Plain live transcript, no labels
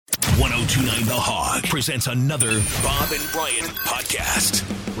1029 The Hog presents another Bob and Brian podcast.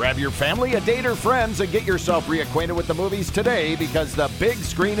 Grab your family, a date, or friends and get yourself reacquainted with the movies today because the big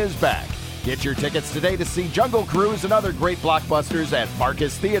screen is back. Get your tickets today to see Jungle Cruise and other great blockbusters at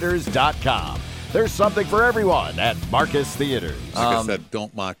MarcusTheaters.com. There's something for everyone at Marcus Theaters. Like I said,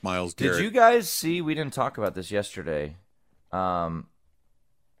 don't mock Myles Garrett. Did you guys see, we didn't talk about this yesterday, Miami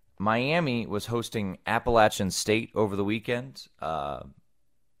was hosting Appalachian State over the weekend.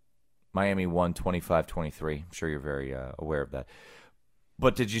 Miami won 25-23. I'm sure you're very aware of that.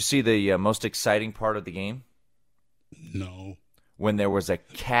 But did you see the most exciting part of the game? No. When there was a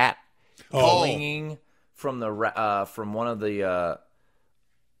cat clinging from the from one of the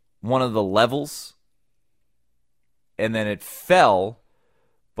levels, and then it fell,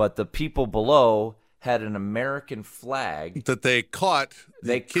 but the people below had an American flag that they caught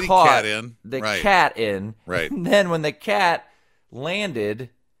the kitty caught cat in. The right. cat in. Right. And then when the cat landed,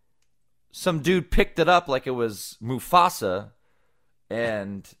 some dude picked it up like it was Mufasa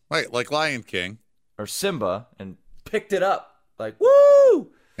and Right, like Lion King. Or Simba, and picked it up like,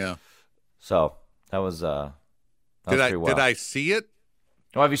 woo! Yeah. So that was pretty wild. Did I see it?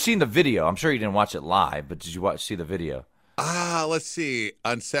 Well, have you seen the video? I'm sure you didn't watch it live, but did you see the video? Let's see.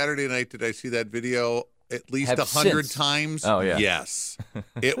 On Saturday night, did I see that video at least 100 times? Oh, yeah. Yes.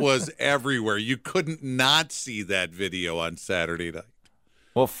 It was everywhere. You couldn't not see that video on Saturday night.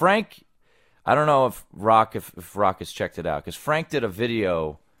 Well, Frank, I don't know if Rock has checked it out, because Frank did a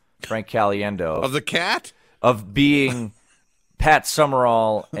video, Frank Caliendo. Of the cat? Of being Pat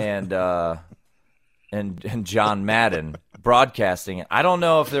Summerall and John Madden broadcasting it. I don't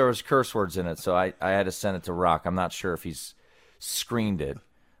know if there was curse words in it, so I had to send it to Rock. I'm not sure if he's screened it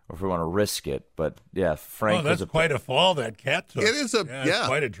or if we want to risk it. But yeah, Frank. Oh, that's quite a fall that cat took. It is it's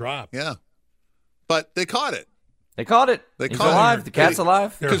quite a drop. Yeah, but they caught it. They caught it. He's alive. The cat's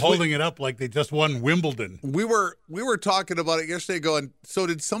alive. They're holding it up like they just won Wimbledon. We were talking about it yesterday. Going, so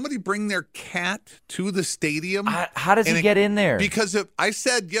did somebody bring their cat to the stadium? How does he get in there? Because I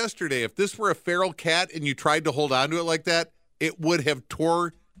said yesterday, if this were a feral cat and you tried to hold on to it like that, it would have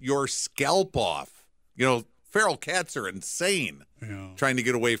tore your scalp off. You know, feral cats are insane. Trying to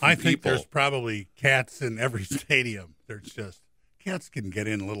get away from people. I think there's probably cats in every stadium. There's just cats can get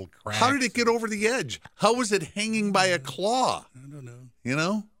in little cracks. How did it get over the edge? How was it hanging by a claw? I don't know. You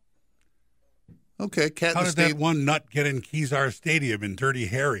know? Okay, cat. How did that one nut get in Kezar Stadium in Dirty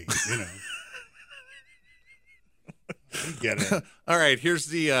Harry? You know. You get it. All right, here's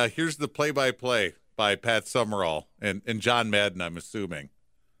the play-by-play by Pat Summerall and John Madden, I'm assuming.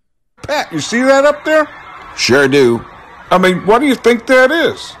 Pat, you see that up there? Sure do. I mean, what do you think that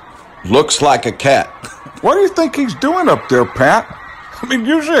is? Looks like a cat. What do you think he's doing up there, Pat? I mean,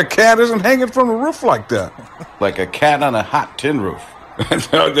 usually a cat isn't hanging from the roof like that. Like a cat on a hot tin roof. That's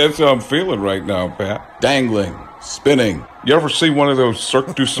how I'm feeling right now, Pat. Dangling, spinning. You ever see one of those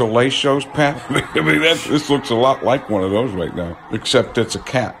Cirque du Soleil shows, Pat? I mean, this looks a lot like one of those right now, except it's a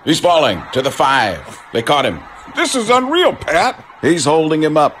cat. He's falling to the 5. They caught him. This is unreal, Pat. He's holding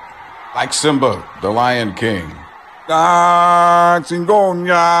him up like Simba, the Lion King. How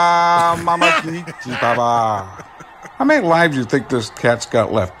many lives do you think this cat's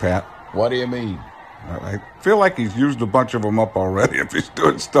got left, Pat? What do you mean? I feel like he's used a bunch of them up already if he's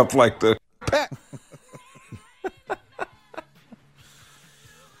doing stuff like this. Pat.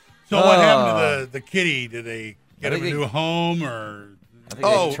 So what happened to the kitty? Did they get him a new home, or?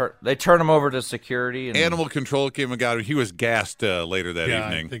 I think they turned him over to security. And Animal control came and got him. He was gassed later that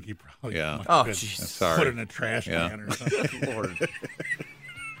evening. I think he probably Sorry. put it in a trash can or something. Lord. I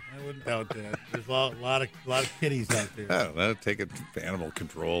wouldn't doubt that. There's a lot of kitties out there. I don't know. Take it to animal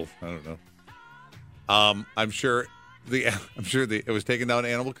control. I don't know. I'm sure it was taken down to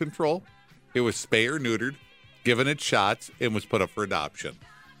animal control. It was spay or neutered, given its shots, and was put up for adoption.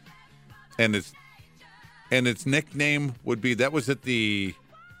 And its nickname would be, that was at the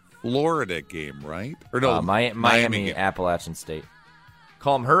Florida game, right? Or no, Miami game. Appalachian State.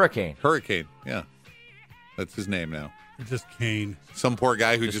 Call him Hurricane. Hurricane, yeah. That's his name now. Just Kane. Some poor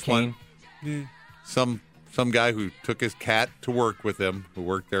guy who just Kane? went. Some guy who took his cat to work with him, who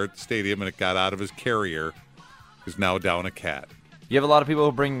worked there at the stadium, and it got out of his carrier, is now down a cat. You have a lot of people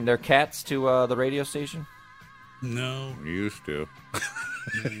who bring their cats to the radio station? No. We used to.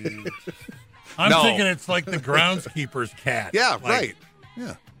 I'm thinking it's like the groundskeeper's cat. Yeah, right.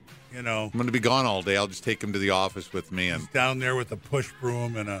 Yeah. You know, I'm going to be gone all day. I'll just take him to the office with me. And he's down there with a push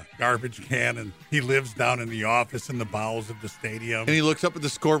broom and a garbage can, and he lives down in the office in the bowels of the stadium. And he looks up at the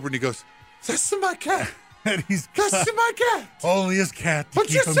scoreboard and he goes, "That's my cat." And he's "That's my cat." Only his cat to But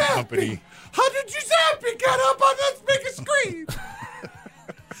keep you him zapped company. me. How did you zap me? Get up on this big screen.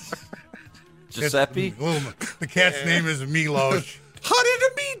 Giuseppe? The cat's name is Milos. How did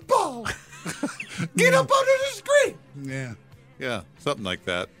a meatball get up under the screen? Yeah. Yeah, something like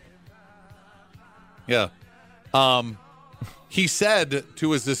that. Yeah. He said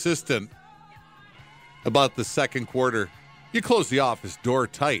to his assistant about the second quarter, you close the office door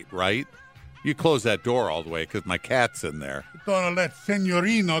tight, right? You close that door all the way because my cat's in there. Don't let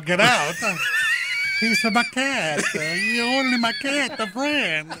Senorino get out. He's my cat. You're only my cat, a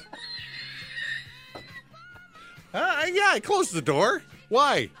friend. Yeah, I closed the door.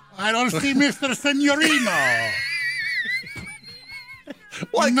 Why? I don't see Mr. Senorino.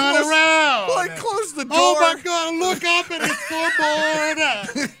 Well, He's not around. Well, I closed the door. Oh, my God. Look up at his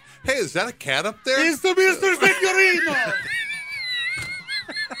scoreboard. Hey, is that a cat up there? It's the Mr. Senorino.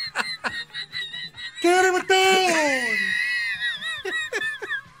 Get him down.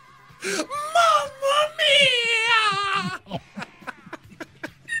 Mamma mia!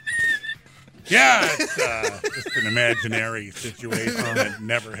 Yeah, it's just an imaginary situation that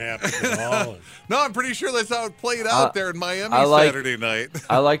never happened at all. No, I'm pretty sure that's how it played out there in Miami Saturday night.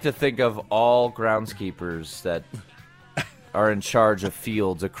 I like to think of all groundskeepers that are in charge of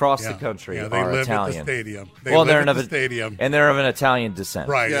fields across the country Yeah, they are live Italian. at the stadium. They're at the stadium. And they're of an Italian descent.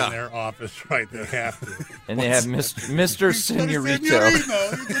 Right, Yeah. in their office. Right, they have to. And they have Mr. Senorito.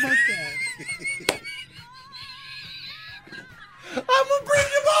 I'm gonna bring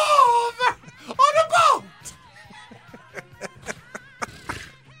him over on a boat.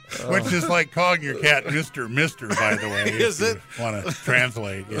 Which is like calling your cat Mr. by the way. Is if it? you want to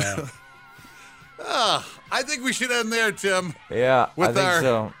translate, yeah. I think we should end there, Tim. Yeah, With I think our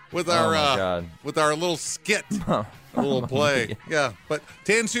so. with Oh, our my God. with our little skit, little play. Yeah, but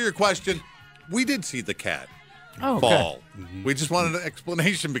to answer your question, we did see the cat fall. We just wanted an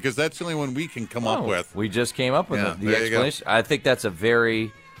explanation because that's the only one we can come up with. We just came up with Yeah, the there you go. explanation. I think that's a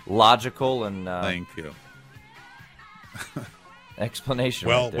very logical and Thank you. explanation.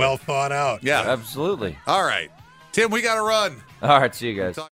 Well, right there. well thought out. Yeah, Absolutely. All right, Tim, we got to run. All right, see you guys.